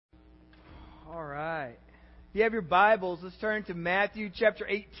If you have your Bibles, let's turn to Matthew chapter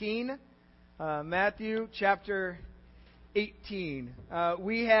 18. Matthew chapter 18.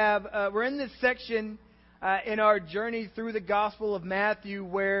 We're in this section in our journey through the Gospel of Matthew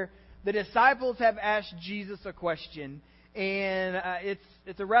where the disciples have asked Jesus a question, and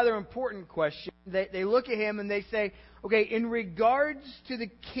it's a rather important question. They look at him and they say, "Okay, in regards to the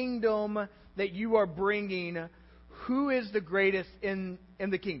kingdom that you are bringing, who is the greatest in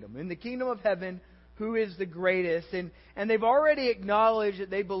the kingdom? In the kingdom of heaven, who is the greatest?" And they've already acknowledged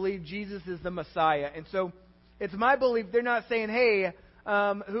that they believe Jesus is the Messiah. And so it's my belief they're not saying, "Hey,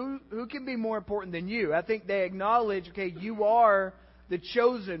 who can be more important than you?" I think they acknowledge, okay, you are the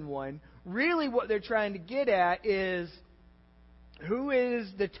chosen one. Really what they're trying to get at is, who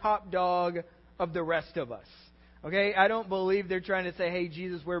is the top dog of the rest of us? Okay, I don't believe they're trying to say, "Hey,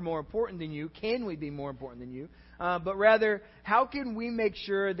 Jesus, we're more important than you. Can we be more important than you?" But rather, how can we make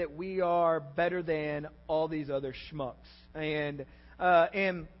sure that we are better than all these other schmucks? And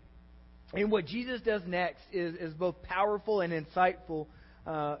what Jesus does next is both powerful and insightful,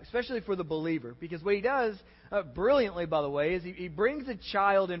 especially for the believer. Because what he does, brilliantly by the way, is he brings a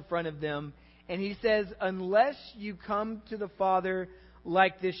child in front of them, and he says, unless you come to the Father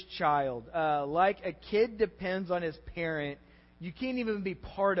like this child, like a kid depends on his parent, you can't even be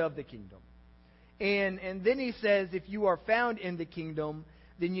part of the kingdom. And then he says, if you are found in the kingdom,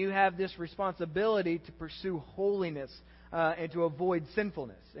 then you have this responsibility to pursue holiness and to avoid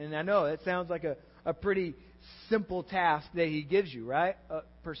sinfulness. And I know that sounds like a pretty simple task that he gives you, right?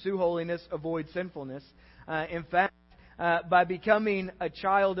 Pursue holiness, avoid sinfulness. In fact, by becoming a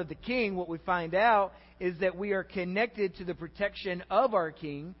child of the King, what we find out is that we are connected to the protection of our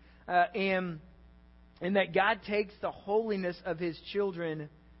King, and that God takes the holiness of His children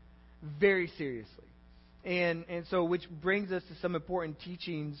very seriously. And so which brings us to some important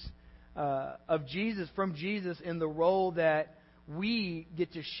teachings of Jesus, from Jesus, in the role that we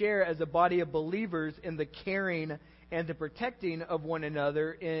get to share as a body of believers in the caring and the protecting of one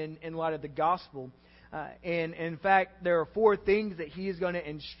another in light of the gospel. And in fact, there are 4 things that He is going to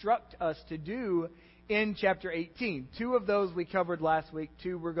instruct us to do in chapter 18. 2 of those we covered last week.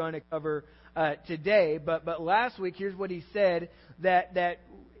 2 we're going to cover today. But last week, here's what He said, that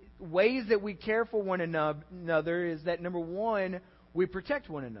ways that we care for one another is that, number 1, we protect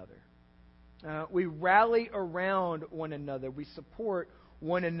one another. We rally around one another. We support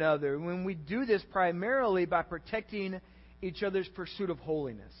one another. When we do this primarily by protecting each other's pursuit of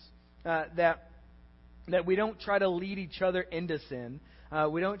holiness. That we don't try to lead each other into sin.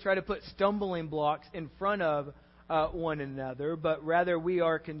 We don't try to put stumbling blocks in front of one another, but rather we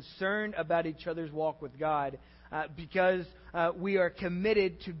are concerned about each other's walk with God because we are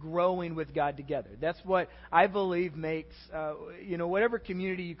committed to growing with God together. That's what I believe makes, whatever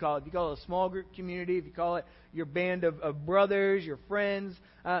community you call it. If you call it a small group community, if you call it your band of brothers, your friends,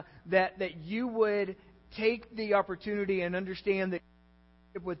 that you would take the opportunity and understand that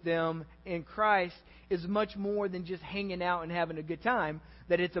with them in Christ is much more than just hanging out and having a good time.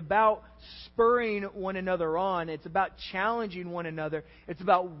 That it's about spurring one another on. It's about challenging one another. It's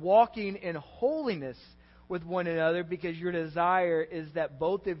about walking in holiness with one another, because your desire is that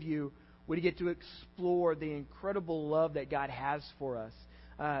both of you would get to explore the incredible love that God has for us,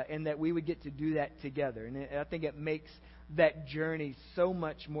 and that we would get to do that together. And I think it makes that journey so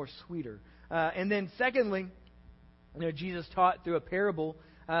much more sweeter. And then secondly, Jesus taught through a parable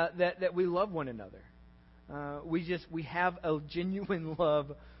that we love one another. We have a genuine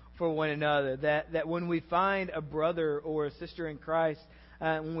love for one another. That when we find a brother or a sister in Christ,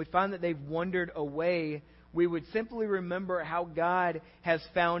 when we find that they've wandered away, we would simply remember how God has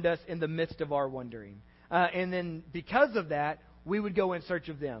found us in the midst of our wandering. And then because of that, we would go in search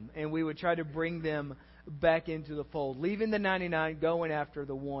of them, and we would try to bring them back into the fold, leaving the 99, going after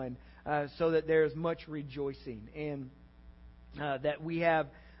the one, so that there is much rejoicing, and that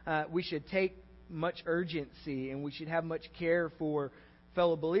we should take much urgency, and we should have much care for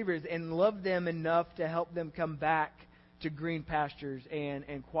fellow believers and love them enough to help them come back to green pastures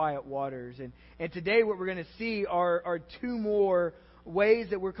and quiet waters. And today what we're going to see are 2 more ways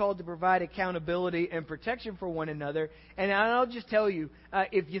that we're called to provide accountability and protection for one another. And I'll just tell you,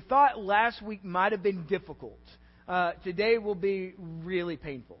 if you thought last week might have been difficult, today will be really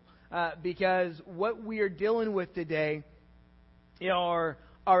painful. Because what we are dealing with today are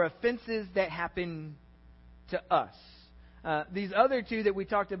offenses that happen to us. These other 2 that we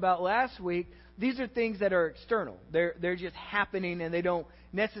talked about last week, these are things that are external. They're just happening, and they don't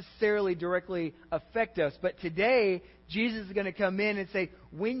necessarily directly affect us. But today, Jesus is going to come in and say,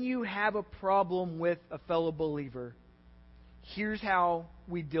 when you have a problem with a fellow believer, here's how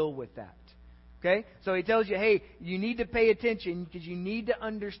we deal with that. Okay? So he tells you, hey, you need to pay attention because you need to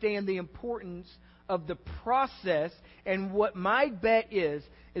understand the importance of the process. And what my bet is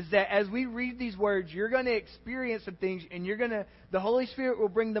that as we read these words, you're going to experience some things, and the Holy Spirit will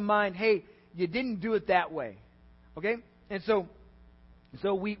bring to mind, hey, you didn't do it that way. Okay? And so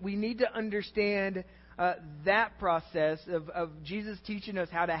we need to understand that process of Jesus teaching us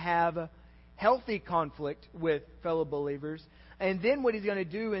how to have healthy conflict with fellow believers. And then what he's going to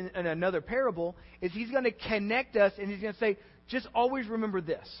do in another parable is he's going to connect us, and he's going to say, just always remember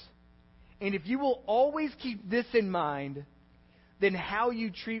this. And if you will always keep this in mind, then how you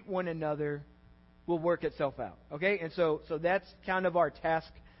treat one another will work itself out. Okay? And so that's kind of our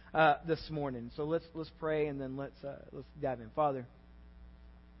task this morning. So let's pray, and then let's dive in. Father,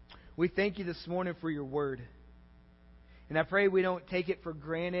 we thank you this morning for your word. And I pray we don't take it for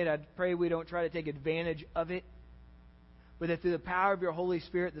granted. I pray we don't try to take advantage of it. But that through the power of your Holy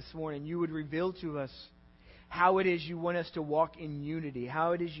Spirit this morning, you would reveal to us how it is you want us to walk in unity,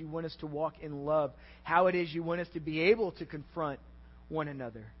 how it is you want us to walk in love, how it is you want us to be able to confront one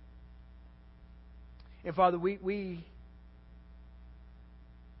another. And Father, we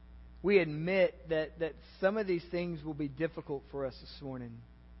admit that some of these things will be difficult for us this morning.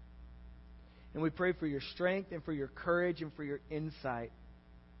 And we pray for your strength and for your courage and for your insight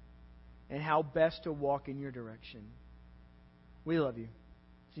and how best to walk in your direction. We love you.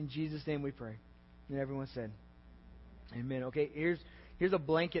 It's in Jesus' name we pray. And everyone said, amen. Okay, here's a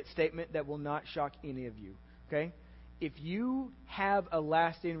blanket statement that will not shock any of you. Okay? If you have a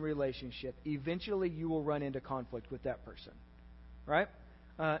lasting relationship, eventually you will run into conflict with that person. Right?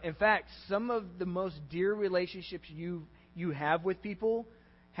 In fact, some of the most dear relationships you have with people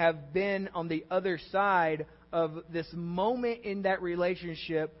have been on the other side of this moment in that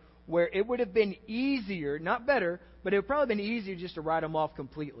relationship where it would have been easier, not better, but it would probably been easier just to write them off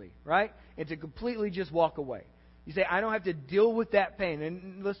completely, right? And to completely just walk away. You say, I don't have to deal with that pain.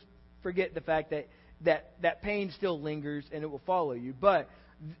 And let's forget the fact that pain still lingers and it will follow you. But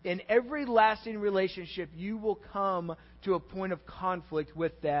in every lasting relationship, you will come to a point of conflict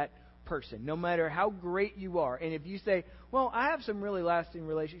with that person, no matter how great you are. And if you say, well, I have some really lasting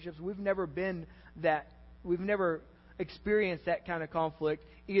relationships, we've never experienced that kind of conflict.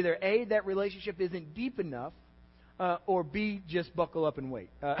 Either A, that relationship isn't deep enough, or B, just buckle up and wait,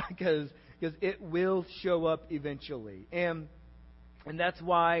 because it will show up eventually. And that's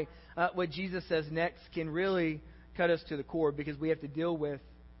why what Jesus says next can really cut us to the core, because we have to deal with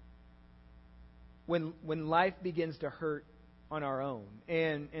when life begins to hurt on our own.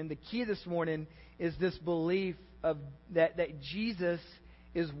 And the key this morning is this belief of that Jesus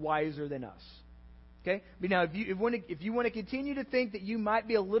is wiser than us. Okay? But now, if you want to continue to think that you might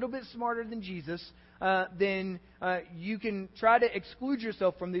be a little bit smarter than Jesus, then you can try to exclude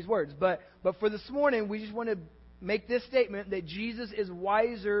yourself from these words. But for this morning, we just want to make this statement that Jesus is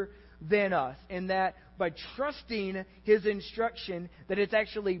wiser than us, and that by trusting His instruction, that it's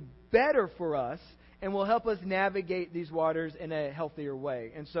actually better for us and will help us navigate these waters in a healthier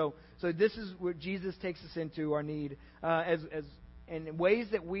way. And so this is what Jesus takes us into our need as in ways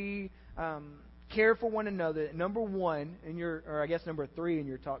that we care for one another. Number one, or I guess number 3 in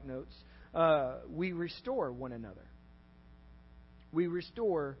your talk notes, we restore one another. We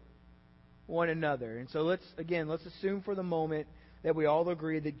restore one another. And so let's assume for the moment that we all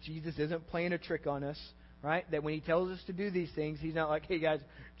agree that Jesus isn't playing a trick on us, right? That when He tells us to do these things, He's not like, hey guys,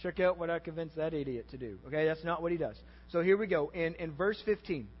 check out what I convinced that idiot to do. Okay, that's not what He does. So here we go. In verse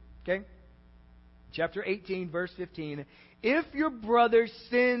 15, okay? Chapter 18, verse 15. If your brother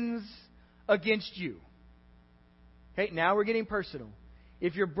sins against you. Okay, now we're getting personal.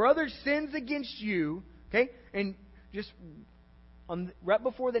 If your brother sins against you, okay, and just right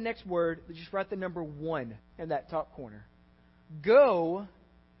before the next word, just write the number 1 in that top corner. Go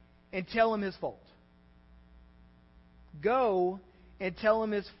and tell him his fault. Go and tell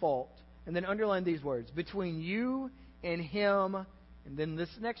him his fault. And then underline these words. Between you and him, and then this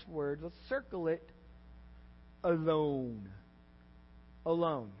next word, let's circle it. Alone.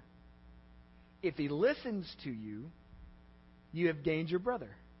 Alone. If he listens to you, you have gained your brother.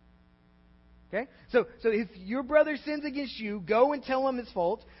 Okay? So if your brother sins against you, go and tell him his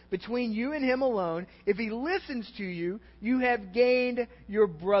fault between you and him alone. If he listens to you, you have gained your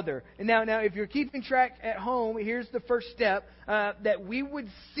brother. And now if you're keeping track at home, here's the first step, that we would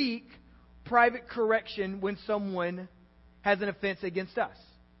seek private correction when someone has an offense against us.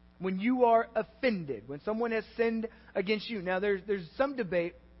 When you are offended, when someone has sinned against you. Now there's some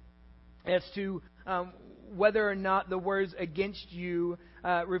debate as to whether or not the words against you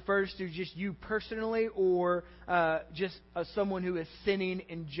refers to just you personally or just someone who is sinning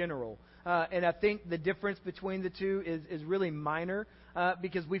in general. And I think the difference between the two is really minor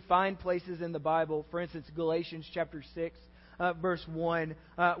because we find places in the Bible, for instance, Galatians chapter 6, verse 1,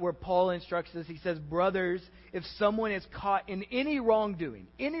 where Paul instructs us. He says, brothers, if someone is caught in any wrongdoing,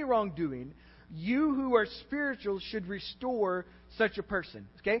 you who are spiritual should restore such a person.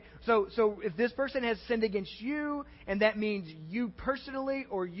 Okay? So if this person has sinned against you, and that means you personally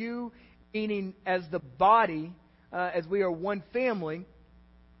or you, meaning as the body, as we are one family,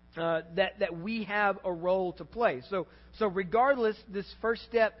 that we have a role to play. So regardless, this first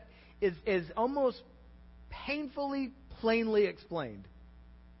step is almost painfully plainly explained.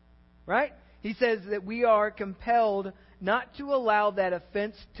 Right? He says that we are compelled not to allow that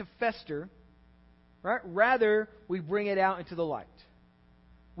offense to fester. Right? Rather, we bring it out into the light.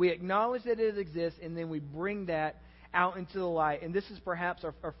 We acknowledge that it exists, and then we bring that out into the light. And this is perhaps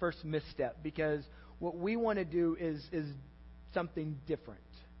our first misstep, because what we want to do is something different.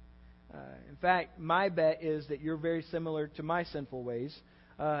 In fact, my bet is that you're very similar to my sinful ways,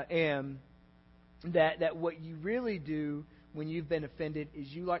 and that what you really do when you've been offended is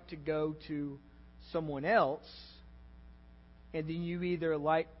you like to go to someone else, and then you either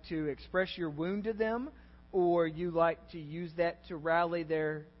like to express your wound to them, or you like to use that to rally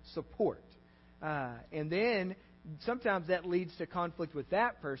their support. And then sometimes that leads to conflict with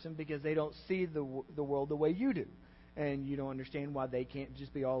that person because they don't see the world the way you do. And you don't understand why they can't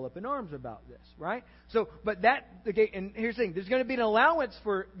just be all up in arms about this, right? So, but that, okay, and here's the thing, there's going to be an allowance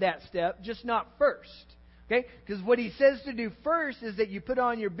for that step, just not first, okay? Because what he says to do first is that you put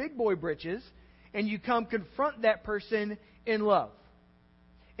on your big boy britches and you come confront that person in love.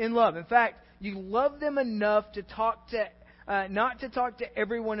 In love. In fact, you love them enough to talk to, not to talk to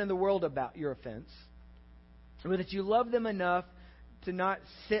everyone in the world about your offense, but that you love them enough to not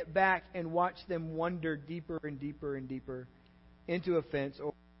sit back and watch them wander deeper and deeper and deeper into offense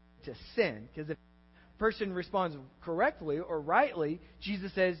or to sin. Because if a person responds correctly or rightly,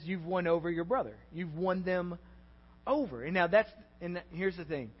 Jesus says you've won over your brother. You've won them over. And now here's the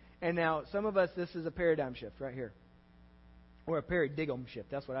thing. And now some of us, this is a paradigm shift right here. Or a paradigm shift.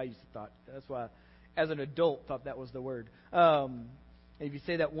 That's what I used to thought. That's why, as an adult, thought that was the word. And if you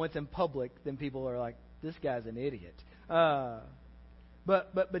say that once in public, then people are like, this guy's an idiot.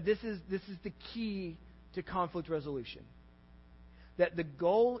 But this is the key to conflict resolution. That the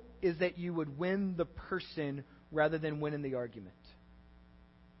goal is that you would win the person rather than winning the argument.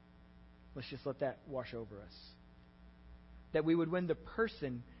 Let's just let that wash over us. That we would win the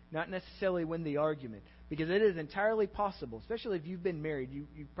person, not necessarily win the argument. Because it is entirely possible, especially if you've been married, you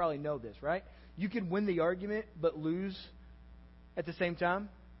probably know this, right? You can win the argument but lose at the same time.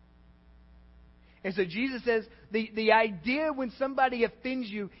 And so Jesus says the idea when somebody offends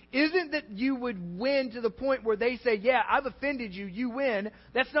you isn't that you would win to the point where they say, yeah, I've offended you, you win.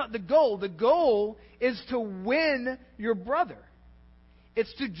 That's not the goal. The goal is to win your brother.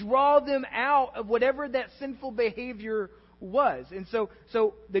 It's to draw them out of whatever that sinful behavior was. And so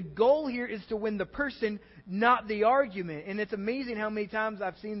the goal here is to win the person, not the argument. And it's amazing how many times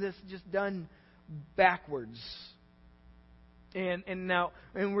I've seen this just done backwards. And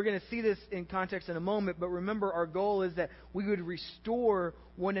we're going to see this in context in a moment, but remember our goal is that we would restore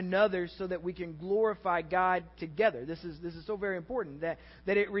one another so that we can glorify God together. This is so very important that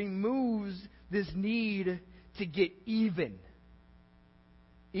it removes this need to get even.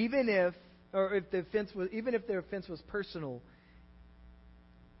 Even if the offense was personal,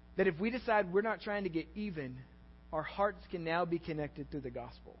 that if we decide we're not trying to get even, our hearts can now be connected through the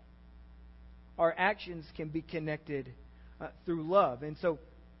gospel. Our actions can be connected through love. And so,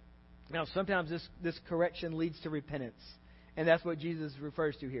 now sometimes this correction leads to repentance. And that's what Jesus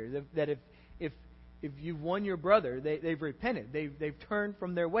refers to here. That if you've won your brother, they've repented. They've turned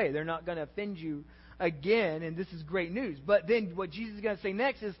from their way. They're not going to offend you again. And this is great news. But then what Jesus is going to say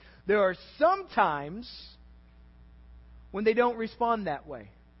next is there are some times when they don't respond that way.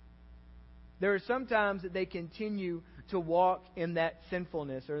 There are some times that they continue to walk in that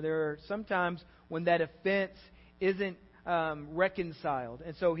sinfulness. Or there are some times when that offense isn't reconciled.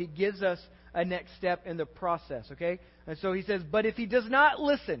 And so he gives us a next step in the process, okay? And so he says, but if he does not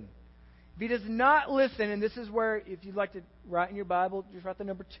listen, and this is where, if you'd like to write in your Bible, just write the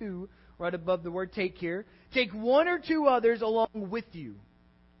number 2 right above the word take here. Take 1 or 2 others along with you,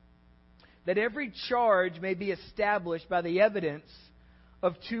 that every charge may be established by the evidence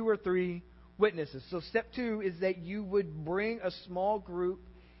of 2 or 3 witnesses. So step 2 is that you would bring a small group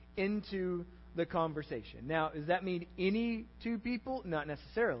into the conversation. Now, does that mean any 2 people? Not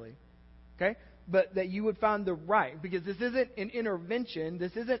necessarily. Okay? but that you would find the right, because this isn't an intervention,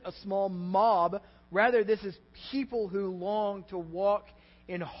 this isn't a small mob, rather this is people who long to walk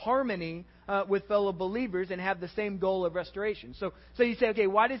in harmony with fellow believers and have the same goal of restoration. So you say, okay,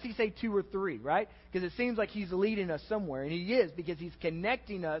 why does he say 2 or 3, right? Because it seems like he's leading us somewhere, and he is, because he's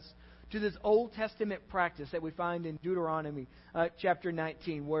connecting us to this Old Testament practice that we find in Deuteronomy chapter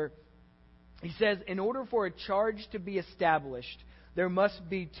 19, where he says, in order for a charge to be established, there must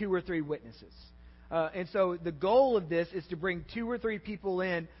be 2 or 3 witnesses. And so the goal of this is to bring 2 or 3 people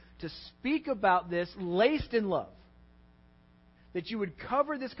in to speak about this laced in love. That you would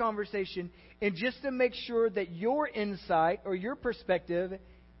cover this conversation, and just to make sure that your insight or your perspective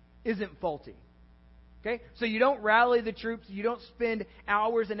isn't faulty. Okay? So you don't rally the troops. You don't spend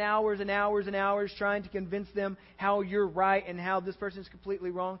hours and hours and hours and hours trying to convince them how you're right and how this person's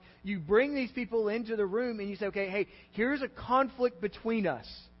completely wrong. You bring these people into the room and you say, okay, hey, here's a conflict between us.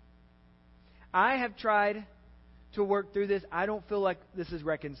 I have tried to work through this. I don't feel like this is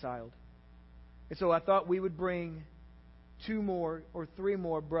reconciled. And so I thought we would bring 2 more or 3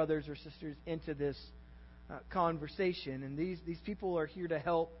 more brothers or sisters into this conversation. And these people are here to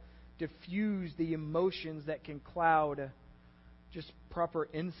help diffuse the emotions that can cloud just proper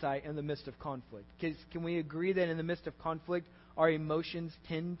insight in the midst of conflict. Can we agree that in the midst of conflict, our emotions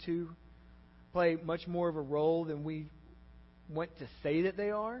tend to play much more of a role than we want to say that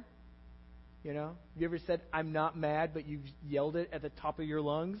they are? You know, you ever said, I'm not mad, but you've yelled it at the top of your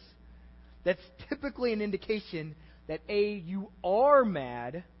lungs? That's typically an indication that A, you are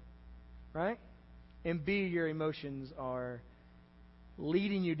mad, right? And B, your emotions are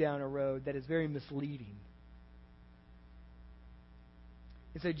leading you down a road that is very misleading.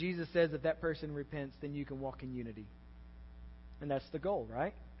 And so Jesus says if that person repents, then you can walk in unity. And that's the goal,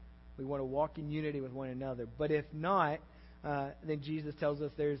 right? We want to walk in unity with one another. But if not, then Jesus tells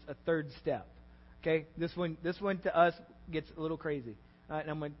us there's a third step. Okay? This one to us gets a little crazy.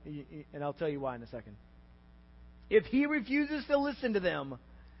 And I'll tell you why in a second. If he refuses to listen to them,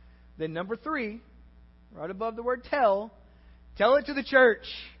 then number 3, right above the word tell it to the church.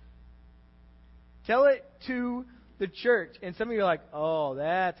 Tell it to the church. And some of you are like, oh,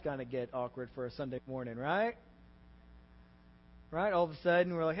 that's going to get awkward for a Sunday morning, right? Right? All of a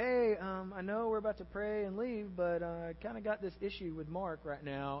sudden, we're like, hey, I know we're about to pray and leave, but I kind of got this issue with Mark right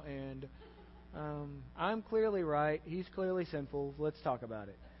now, and I'm clearly right. He's clearly sinful. Let's talk about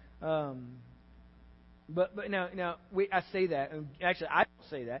it. But now I say that, and actually I don't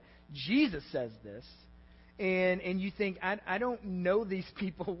say that. Jesus says this, and you think, I don't know these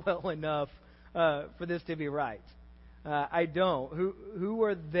people well enough for this to be right. I don't. Who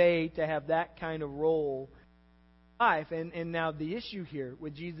are they to have that kind of role in life? And now the issue here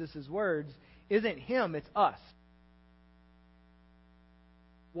with Jesus' words isn't him, it's us.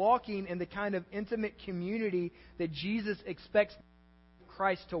 Walking in the kind of intimate community that Jesus expects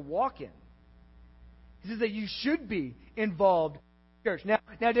Christ to walk in. He says that you should be involved in church.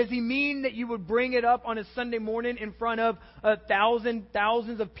 Now, does he mean that you would bring it up on a Sunday morning in front of thousands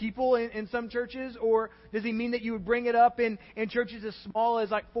of people in some churches? Or does he mean that you would bring it up in churches as small as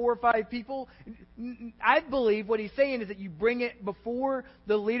like 4 or 5 people? I believe what he's saying is that you bring it before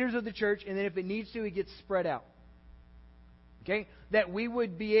the leaders of the church, and then if it needs to, it gets spread out. Okay? That we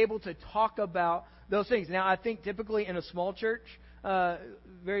would be able to talk about those things. Now, I think typically in a small church,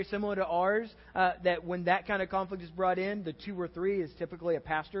 very similar to ours, that when that kind of conflict is brought in, the 2 or 3 is typically a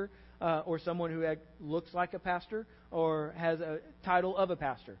pastor or someone who looks like a pastor or has a title of a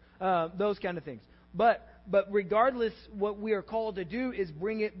pastor. Those kind of things. But regardless, what we are called to do is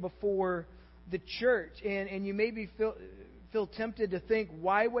bring it before the church. And you maybe feel tempted to think,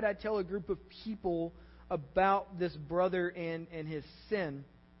 why would I tell a group of people about this brother and his sin?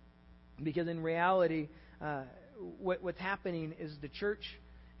 Because in reality, what's happening is the church,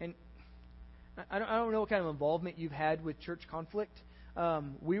 and I don't know what kind of involvement you've had with church conflict.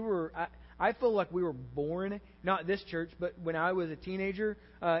 I feel like we were born, not this church, but when I was a teenager,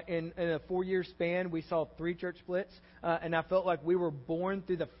 in a 4-year span, we saw 3 church splits, and I felt like we were born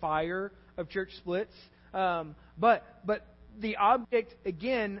through the fire of church splits. But the object,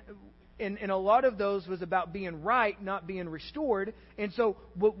 again, in a lot of those was about being right, not being restored. And so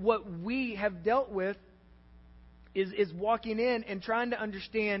what we have dealt with is walking in and trying to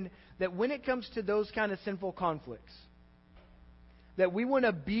understand that when it comes to those kind of sinful conflicts, that we want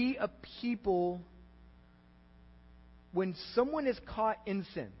to be a people when someone is caught in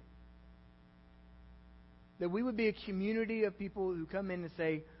sin, that we would be a community of people who come in and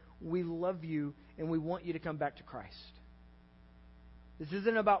say, we love you and we want you to come back to Christ. This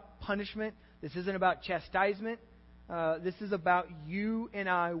isn't about punishment. This isn't about chastisement. This is about you and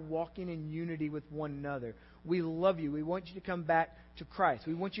I walking in unity with one another. We love you. We want you to come back to Christ.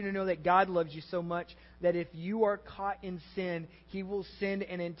 We want you to know that God loves you so much that if you are caught in sin, He will send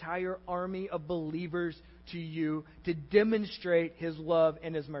an entire army of believers to you to demonstrate His love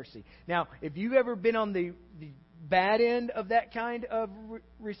and His mercy. Now, if you've ever been on the bad end of that kind of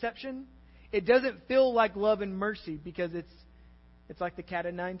reception, it doesn't feel like love and mercy because it's like the cat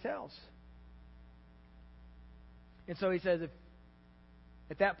of nine tails. And so He says, if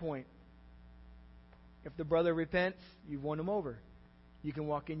at that point, if the brother repents, you've won him over. You can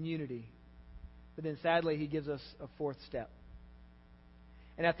walk in unity. But then sadly, He gives us a fourth step.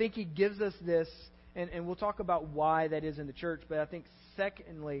 And I think He gives us this, and we'll talk about why that is in the church, but I think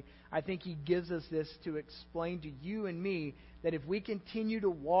secondly, I think He gives us this to explain to you and me that if we continue to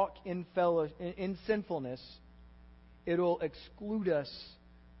walk in sinfulness, it'll exclude us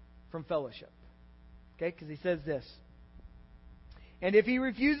from fellowship. Okay? Because He says this. And if he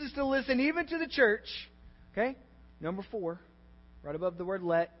refuses to listen even to the church, okay, number 4, right above the word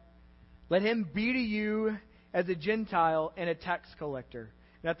let him be to you as a Gentile and a tax collector.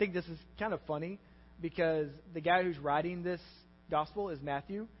 And I think this is kind of funny because the guy who's writing this gospel is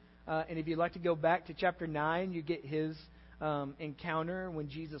Matthew. And if you'd like to go back to chapter 9, you get his encounter when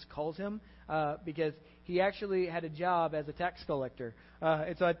Jesus calls him because he actually had a job as a tax collector.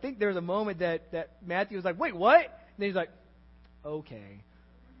 And so I think there's a moment that Matthew was like, wait, what? And then he's like, okay.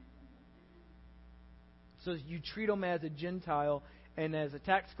 So you treat him as a Gentile and as a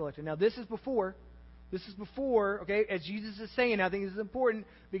tax collector. Now, this is before, okay, as Jesus is saying, I think this is important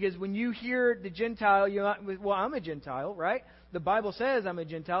because when you hear the Gentile, you're not, well, I'm a Gentile, right? The Bible says I'm a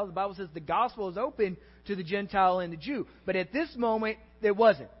Gentile. The Bible says the gospel is open to the Gentile and the Jew. But at this moment, it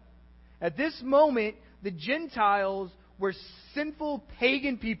wasn't. At this moment, the Gentiles were sinful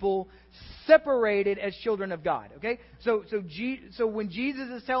pagan people separated as children of God. Okay, so when Jesus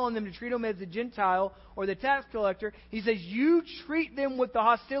is telling them to treat them as a Gentile or the tax collector, He says you treat them with the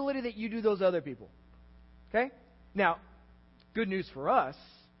hostility that you do those other people. Okay, now good news for us.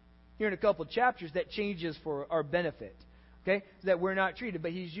 Here in a couple of chapters, that changes for our benefit. Okay, so that we're not treated,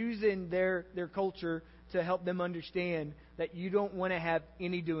 but He's using their culture to help them understand that you don't want to have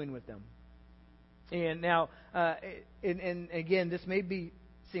any doing with them. And now, and again, this may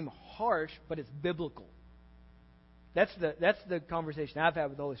seem harsh, but it's biblical. That's the conversation I've had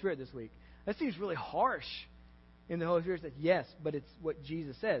with the Holy Spirit this week. That seems really harsh. And the Holy Spirit says, yes, but it's what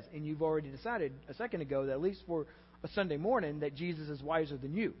Jesus says. And you've already decided a second ago that at least for a Sunday morning that Jesus is wiser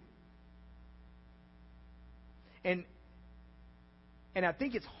than you. And I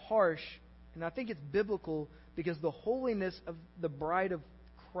think it's harsh, and I think it's biblical because the holiness of the bride of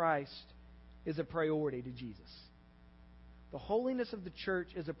Christ is a priority to Jesus. The holiness of the church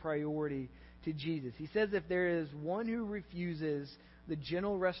is a priority to Jesus. He says if there is one who refuses the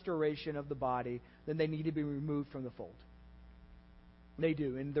gentle restoration of the body, then they need to be removed from the fold. They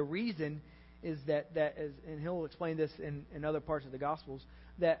do. And the reason is that is, and he'll explain this in other parts of the Gospels,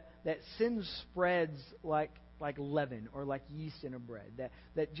 that sin spreads like leaven or like yeast in a bread.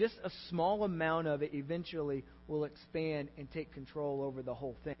 That just a small amount of it eventually will expand and take control over the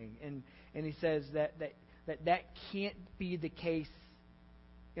whole thing. And he says that can't be the case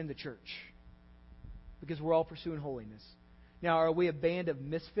in the church because we're all pursuing holiness. Now, are we a band of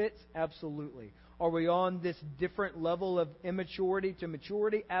misfits? Absolutely. Are we on this different level of immaturity to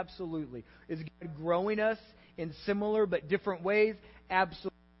maturity? Absolutely. Is God growing us in similar but different ways?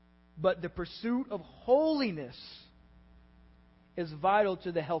 Absolutely. But the pursuit of holiness is vital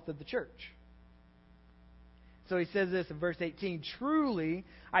to the health of the church. So he says this in verse 18, truly,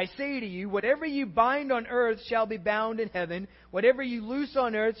 I say to you, whatever you bind on earth shall be bound in heaven. Whatever you loose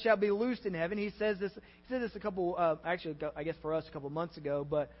on earth shall be loosed in heaven. He said this a couple, actually, I guess for us a couple months ago,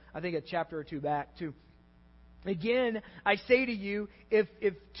 but I think a chapter or two back too. Again, I say to you, if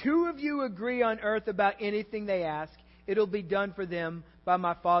 2 of you agree on earth about anything they ask, it'll be done for them by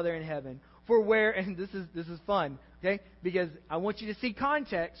my Father in heaven. For where, and this is fun, okay? Because I want you to see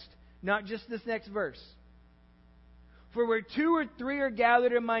context, not just this next verse. For where 2 or 3 are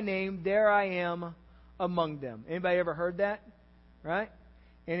gathered in my name, there I am among them. Anybody ever heard that? Right?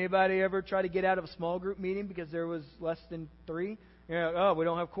 Anybody ever try to get out of a small group meeting because there was less than 3? You know, oh, we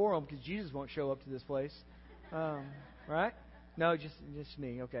don't have quorum because Jesus won't show up to this place. Right? No, just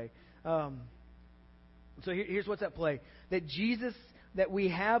me. Okay. So here's what's at play. That we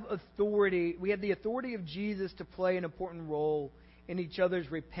have authority. We have the authority of Jesus to play an important role in each other's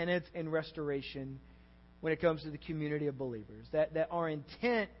repentance and restoration when it comes to the community of believers. That our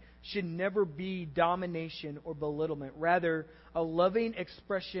intent should never be domination or belittlement. Rather, a loving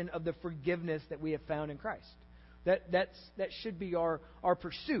expression of the forgiveness that we have found in Christ. That should be our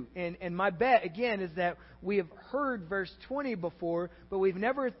pursuit. And my bet, again, is that we have heard verse 20 before, but we've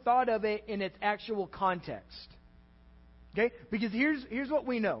never thought of it in its actual context. Okay? Because here's what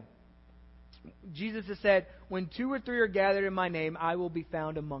we know. Jesus has said, when 2 or 3 are gathered in my name, I will be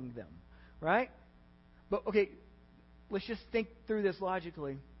found among them. Right? But, okay, let's just think through this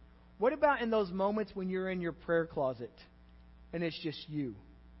logically. What about in those moments when you're in your prayer closet and it's just you?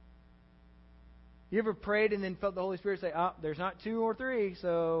 You ever prayed and then felt the Holy Spirit say, oh, there's not 2 or 3,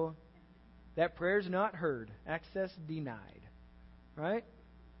 so that prayer's not heard. Access denied. Right?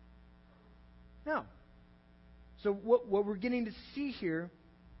 No. So what we're getting to see here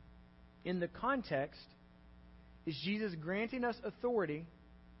in the context is Jesus granting us authority.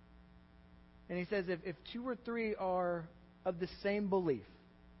 And he says if 2 or 3 are of the same belief,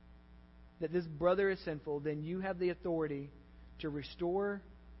 that this brother is sinful, then you have the authority to restore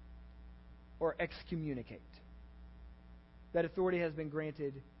or excommunicate. That authority has been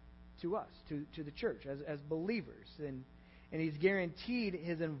granted to us, to the church, as believers. And he's guaranteed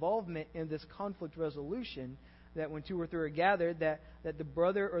his involvement in this conflict resolution, that when 2 or 3 are gathered, that the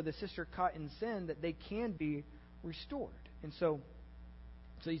brother or the sister caught in sin, that they can be restored. And so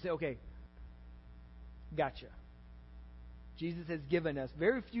you say, okay, gotcha. Jesus has given us,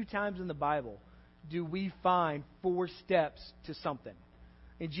 very few times in the Bible do we find 4 steps to something.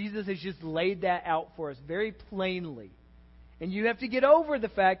 And Jesus has just laid that out for us very plainly. And you have to get over the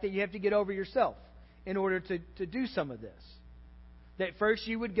fact that you have to get over yourself in order to do some of this. That first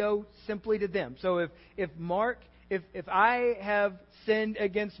you would go simply to them. So if I have sinned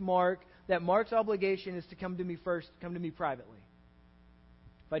against Mark, that Mark's obligation is to come to me first, come to me privately.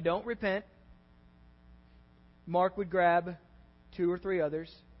 If I don't repent, Mark would grab 2 or 3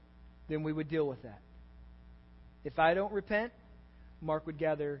 others, then we would deal with that. If I don't repent, Mark would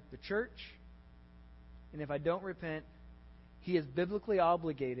gather the church, and if I don't repent, he is biblically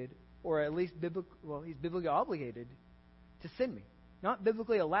obligated, or at least he's biblically obligated to send me. Not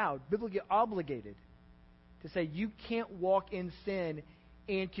biblically allowed, biblically obligated to say, you can't walk in sin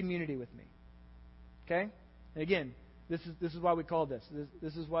and community with me. Okay? And again, this is why we call this.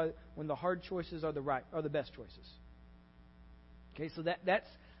 This is why when the hard choices are the best choices. Okay, so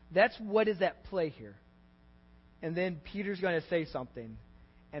that's what is at play here. And then Peter's going to say something,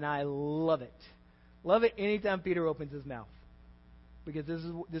 and I love it. Love it anytime Peter opens his mouth, because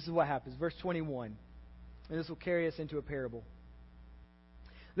this is what happens. Verse 21, and this will carry us into a parable.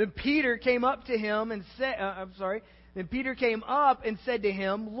 Then Peter came up to him and said, Then Peter came up and said to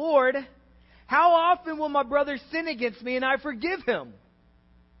him, Lord, how often will my brother sin against me and I forgive him?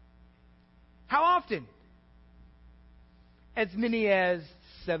 How often? As many as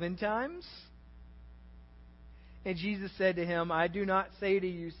 7 times? And Jesus said to him, I do not say to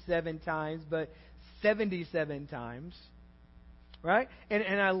you 7 times, but 77 times. Right?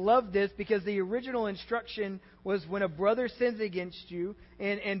 And I love this because the original instruction was when a brother sins against you,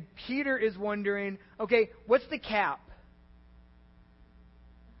 and Peter is wondering, okay, what's the cap?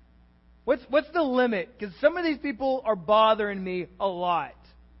 What's the limit? Because some of these people are bothering me a lot.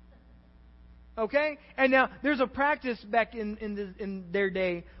 Okay? And now, there's a practice back in their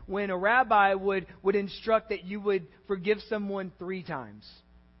day when a rabbi would instruct that you would forgive someone 3 times.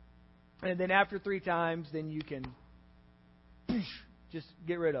 And then after 3 times, then you can just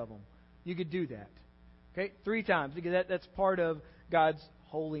get rid of them. You could do that. Okay? 3 times. Because that's part of God's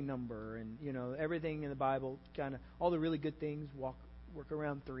holy number. And, everything in the Bible, kind of, all the really good things work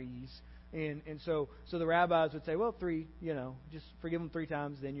around 3s. And so the rabbis would say, well, 3, just forgive them 3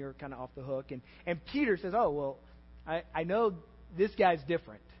 times, then you're kind of off the hook. And Peter says, oh, well, I know this guy's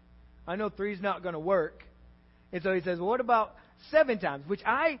different. I know 3's not going to work. And so he says, well, what about 7 times? Which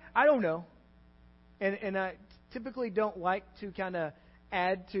I don't know. And I typically don't like to kind of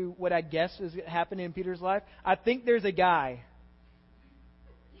add to what I guess is happening in Peter's life. I think there's a guy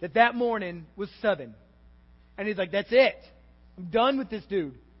that morning was 7. And he's like, that's it. I'm done with this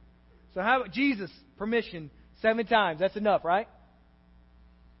dude. So how about Jesus, permission, 7 times. That's enough, right?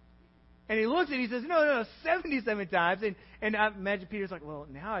 And he looks at it, he says, no, 77 times. And I imagine Peter's like, well,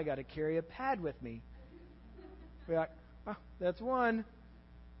 now I got to carry a pad with me. We're like, oh, that's 1.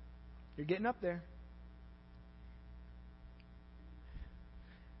 You're getting up there.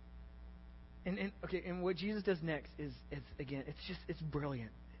 And what Jesus does next is again, it's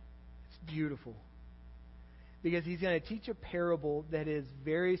brilliant. It's beautiful. Because he's going to teach a parable that is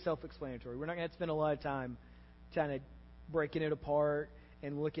very self-explanatory. We're not going to spend a lot of time kind of breaking it apart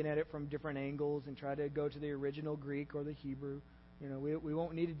and looking at it from different angles and try to go to the original Greek or the Hebrew. We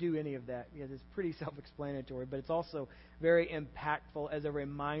won't need to do any of that because it's pretty self-explanatory, but it's also very impactful as a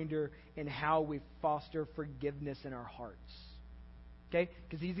reminder in how we foster forgiveness in our hearts. Okay?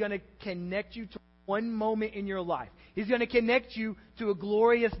 Because He's going to connect you to one moment in your life. He's going to connect you to a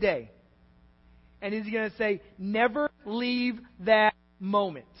glorious day. And He's going to say, never leave that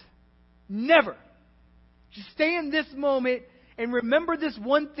moment. Never. Just stay in this moment and remember this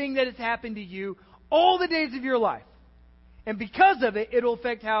one thing that has happened to you all the days of your life. And because of it, it'll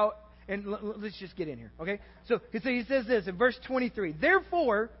affect how... And let's just get in here, okay? So He says this in verse 23.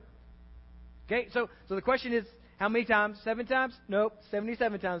 Therefore... Okay, so the question is, how many times? 7 times? Nope,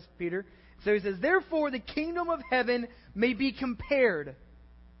 77 times, Peter. So He says, therefore the kingdom of heaven may be compared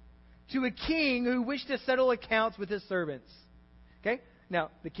to a king who wished to settle accounts with his servants. Okay? Now,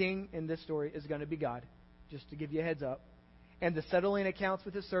 the king in this story is going to be God, just to give you a heads up. And the settling accounts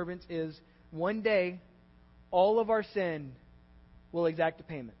with his servants is one day all of our sin will exact a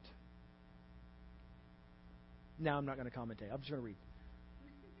payment. Now I'm not going to commentate. I'm just going to read.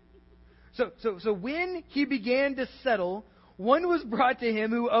 So when he began to settle, one was brought to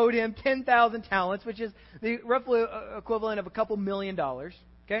him who owed him 10,000 talents, which is the roughly equivalent of a couple $1 million,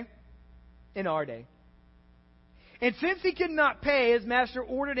 okay, in our day. And since he could not pay, his master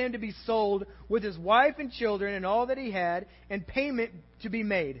ordered him to be sold with his wife and children and all that he had, and payment to be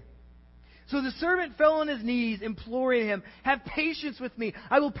made. So the servant fell on his knees, imploring him, have patience with me,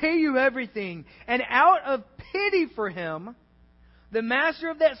 I will pay you everything. And out of pity for him, the master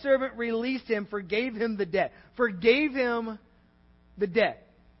of that servant released him, forgave him the debt. Forgave him the debt.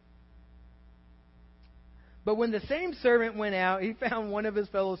 But when the same servant went out, he found one of his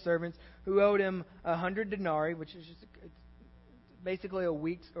fellow servants who owed him 100 denarii, which is just basically a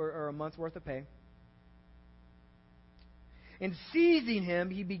week's or a month's worth of pay. And seizing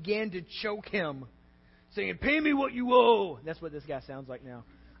him, he began to choke him, saying, pay me what you owe. That's what this guy sounds like now.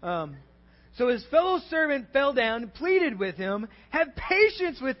 So his fellow servant fell down and pleaded with him, have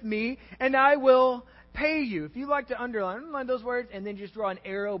patience with me, and I will pay you. If you'd like to underline those words and then just draw an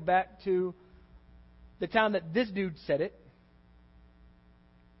arrow back to the time that this dude said it.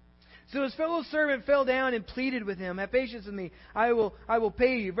 So his fellow servant fell down and pleaded with him, have patience with me, I will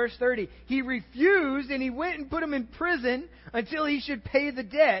pay you. Verse 30, he refused, and he went and put him in prison until he should pay the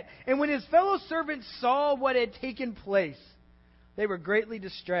debt. And when his fellow servants saw what had taken place, they were greatly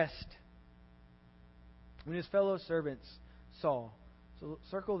distressed. When his fellow servants saw. So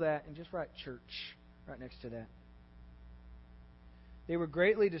circle that and just write church right next to that. They were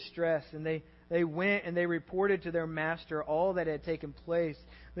greatly distressed, and they went and they reported to their master all that had taken place.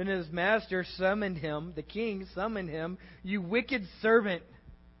 Then his master summoned him, the king summoned him, you wicked servant.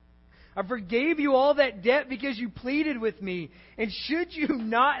 I forgave you all that debt because you pleaded with me. And should you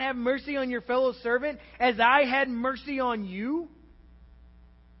not have mercy on your fellow servant as I had mercy on you?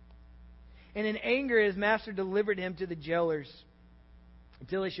 And in anger his master delivered him to the jailers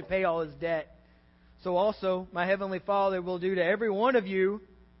until he should pay all his debt. So also my heavenly Father will do to every one of you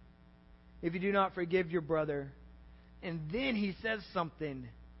if you do not forgive your brother. And then he says something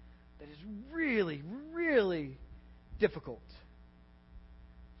that is really, really difficult.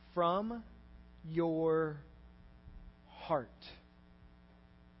 From your heart.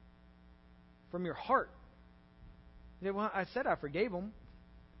 From your heart. Well, I said I forgave him.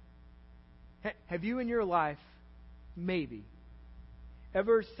 Have you in your life, maybe,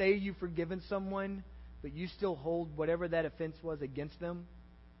 ever say you've forgiven someone, but you still hold whatever that offense was against them?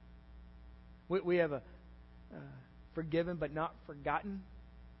 We have a forgiven but not forgotten,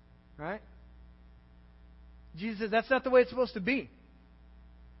 right? Jesus says that's not the way it's supposed to be.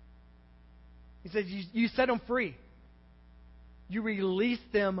 He says you set them free. You release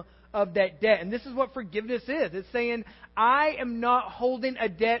them of that debt. And this is what forgiveness is. It's saying, I am not holding a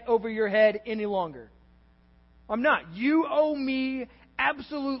debt over your head any longer. I'm not. You owe me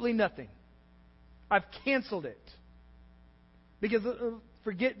absolutely nothing. I've canceled it. Because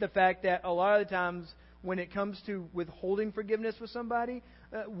forget the fact that a lot of the times when it comes to withholding forgiveness with somebody,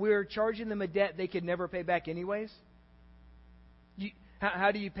 we're charging them a debt they could never pay back anyways.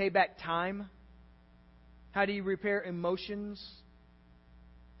 How do you pay back time? How do you repair emotions?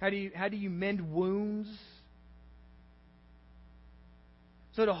 How do you mend wounds?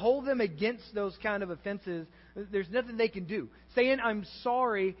 So to hold them against those kind of offenses, there's nothing they can do. Saying I'm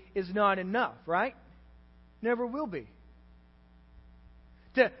sorry is not enough, right? Never will be.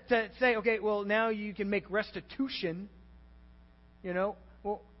 To say, okay, well, now you can make restitution.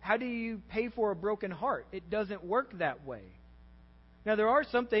 Well, how do you pay for a broken heart? It doesn't work that way. Now, there are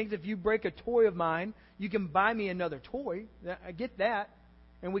some things, if you break a toy of mine, you can buy me another toy. I get that.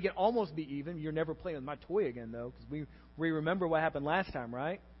 And we can almost be even. You're never playing with my toy again, though, because we remember what happened last time,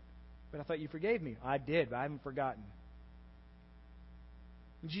 right? But I thought you forgave me. I did, but I haven't forgotten.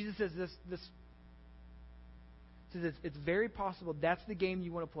 And Jesus says this says it's very possible that's the game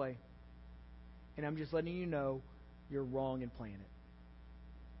you want to play. And I'm just letting you know you're wrong in playing it.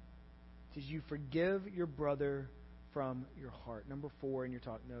 It says you forgive your brother from your heart. Number 4 in your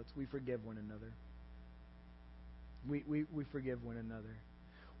talk notes, we forgive one another. We forgive one another.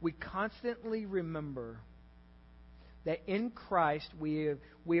 We constantly remember that in Christ we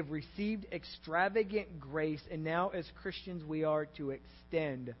have received extravagant grace, and now as Christians we are to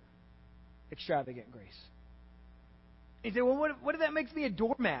extend extravagant grace. And you say, well, what if that makes me a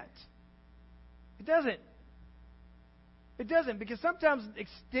doormat? It doesn't. It doesn't, because sometimes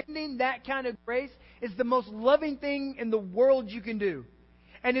extending that kind of grace is the most loving thing in the world you can do.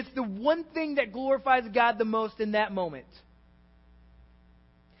 And it's the one thing that glorifies God the most in that moment.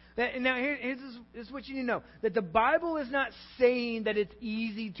 Now, here's what you need to know. That the Bible is not saying that it's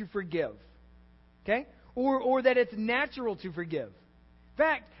easy to forgive. Okay? Or that it's natural to forgive. In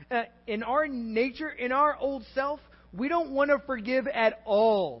fact, in our nature, in our old self, we don't want to forgive at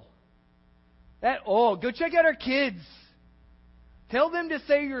all. At all. Go check out our kids. Tell them to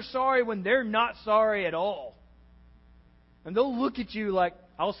say you're sorry when they're not sorry at all. And they'll look at you like,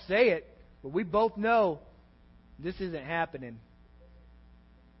 I'll say it, but we both know this isn't happening.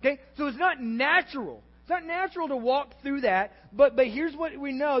 Okay? So it's not natural. It's not natural to walk through that. But here's what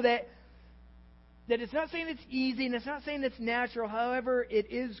we know, that it's not saying it's easy and it's not saying it's natural. However,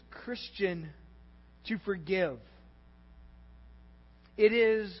 it is Christian to forgive. It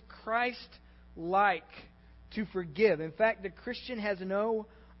is Christ-like to forgive. In fact, the Christian has no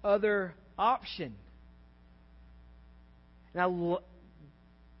other option. Now,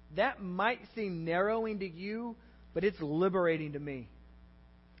 that might seem narrowing to you, but it's liberating to me.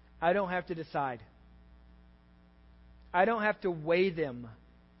 I don't have to decide. I don't have to weigh them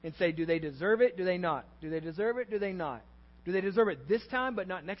and say, do they deserve it? Do they not? Do they deserve it? Do they not? Do they deserve it this time but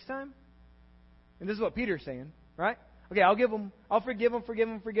not next time? And this is what Peter's saying, right? Okay, I'll forgive them,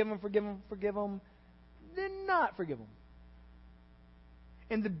 then not forgive them.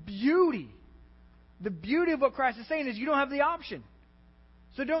 And the beauty of what Christ is saying is you don't have the option.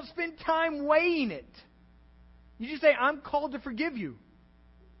 So don't spend time weighing it. You just say, I'm called to forgive you.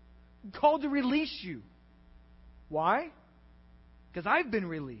 I'm called to release you. Why? Because I've been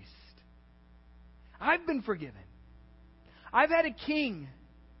released. I've been forgiven. I've had a king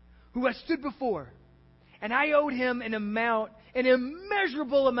who I stood before, and I owed him an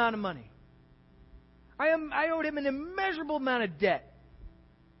immeasurable amount of money. I owed him an immeasurable amount of debt.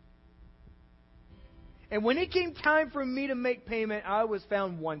 And when it came time for me to make payment, I was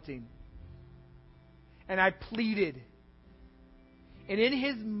found wanting. And I pleaded. And in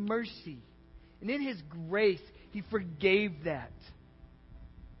His mercy and in His grace, He forgave that.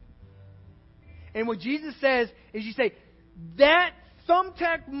 And what Jesus says is you say, that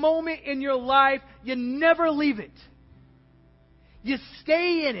thumbtack moment in your life, you never leave it. You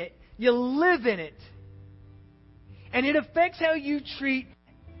stay in it. You live in it. And it affects how you treat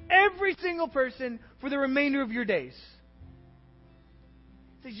every single person for the remainder of your days.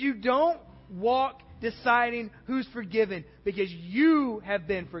 It says you don't walk deciding who's forgiven because you have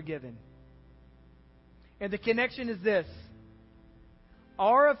been forgiven. And the connection is this.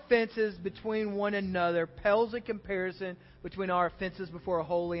 Our offenses between one another pales in comparison between our offenses before a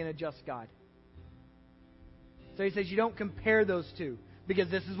holy and a just God. So he says you don't compare those two because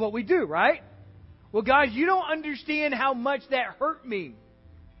this is what we do, right? Well, God, you don't understand how much that hurt me.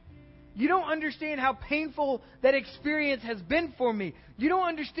 You don't understand how painful that experience has been for me. You don't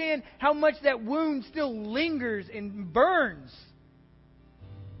understand how much that wound still lingers and burns.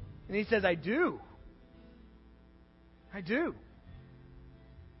 And He says, I do. I do.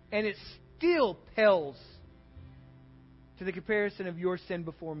 And it still pales to the comparison of your sin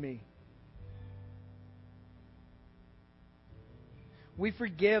before me. We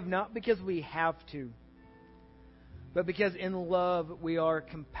forgive not because we have to, but because in love we are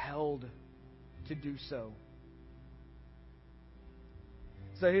compelled to do so.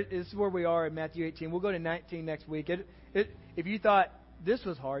 So this is where we are in Matthew 18. We'll go to 19 next week. If you thought this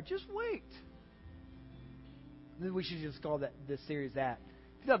was hard, just wait. We should just call this series that.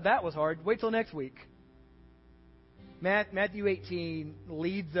 If you thought that was hard, wait till next week. Matthew 18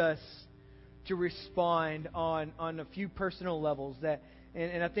 leads us to respond on a few personal levels.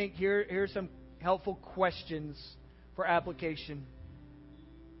 And I think here are some helpful questions for application.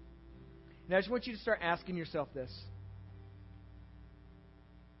 And I just want you to start asking yourself this.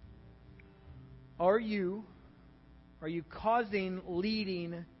 Are you Are you causing,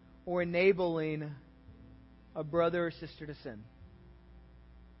 leading, or enabling a brother or sister to sin?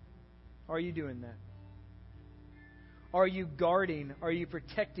 Are you doing that? Are you guarding? Are you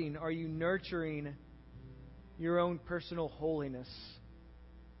protecting? Are you nurturing your own personal holiness?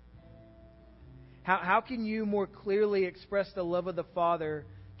 How can you more clearly express the love of the Father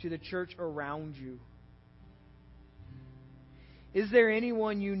to the church around you? Is there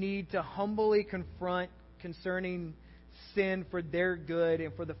anyone you need to humbly confront concerning sin for their good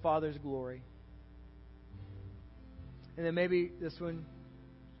and for the Father's glory? And then maybe this one.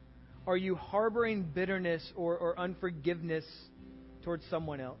 Are you harboring bitterness or unforgiveness towards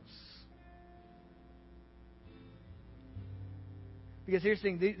someone else? Because here's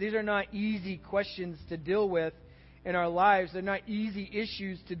the thing, these are not easy questions to deal with in our lives. They're not easy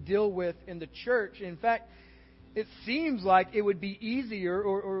issues to deal with in the church. In fact, it seems like it would be easier,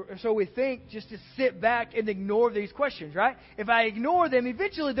 or so we think, just to sit back and ignore these questions, right? If I ignore them,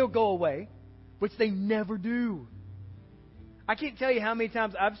 eventually they'll go away, which they never do. I can't tell you how many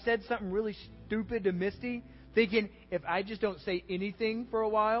times I've said something really stupid to Misty, thinking if I just don't say anything for a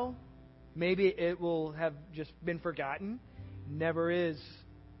while, maybe it will have just been forgotten. Never is.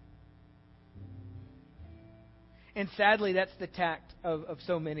 And sadly, that's the tact of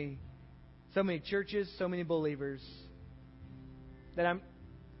so many churches, so many believers.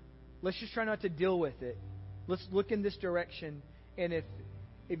 Let's just try not to deal with it. Let's look in this direction, and if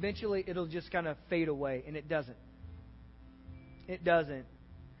eventually it'll just kind of fade away, and it doesn't. It doesn't.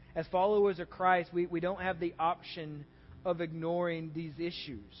 As followers of Christ, we don't have the option of ignoring these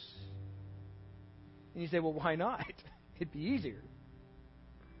issues. And you say, well, why not? It'd be easier.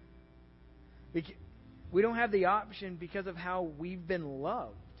 We don't have the option because of how we've been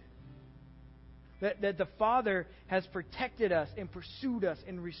loved. That the Father has protected us and pursued us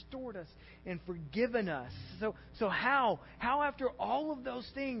and restored us and forgiven us. So how after all of those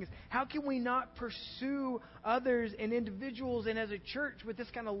things, how can we not pursue others and individuals and as a church with this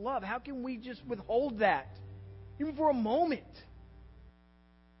kind of love? How can we just withhold that, even for a moment?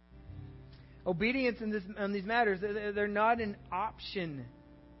 Obedience on these matters, they're not an option,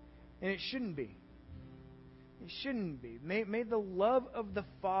 and it shouldn't be. It shouldn't be. May the love of the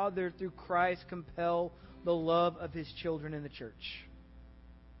Father through Christ compel the love of His children in the church.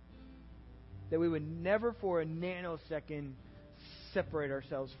 That we would never for a nanosecond separate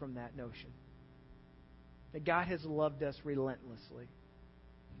ourselves from that notion. That God has loved us relentlessly.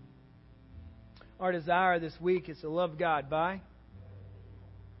 Our desire this week is to love God by...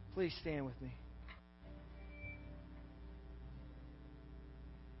 Please stand with me.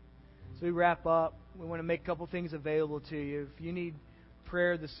 As we wrap up, we want to make a couple things available to you. If you need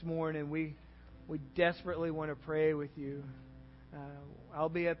prayer this morning, we desperately want to pray with you. I'll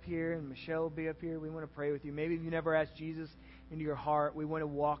be up here and Michelle will be up here. We want to pray with you. Maybe if you never asked Jesus into your heart, we want to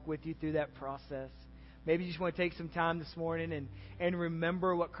walk with you through that process. Maybe you just want to take some time this morning and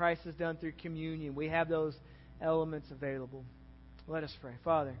remember what Christ has done through communion. We have those elements available. Let us pray.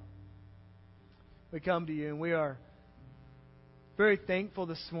 Father, we come to you and we are very thankful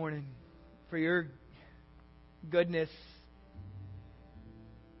this morning for your goodness.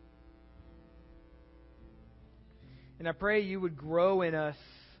 And I pray you would grow in us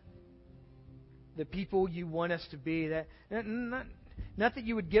the people you want us to be. That not that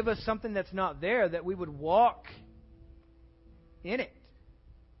you would give us something that's not there, that we would walk in it.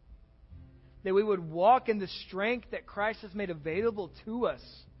 That we would walk in the strength that Christ has made available to us.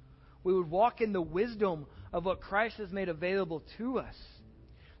 We would walk in the wisdom of what Christ has made available to us.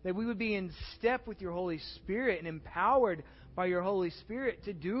 That we would be in step with your Holy Spirit and empowered by your Holy Spirit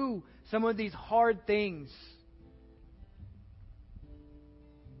to do some of these hard things.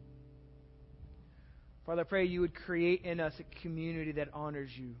 Father, I pray you would create in us a community that honors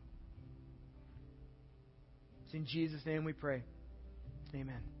you. It's in Jesus' name we pray.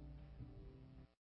 Amen.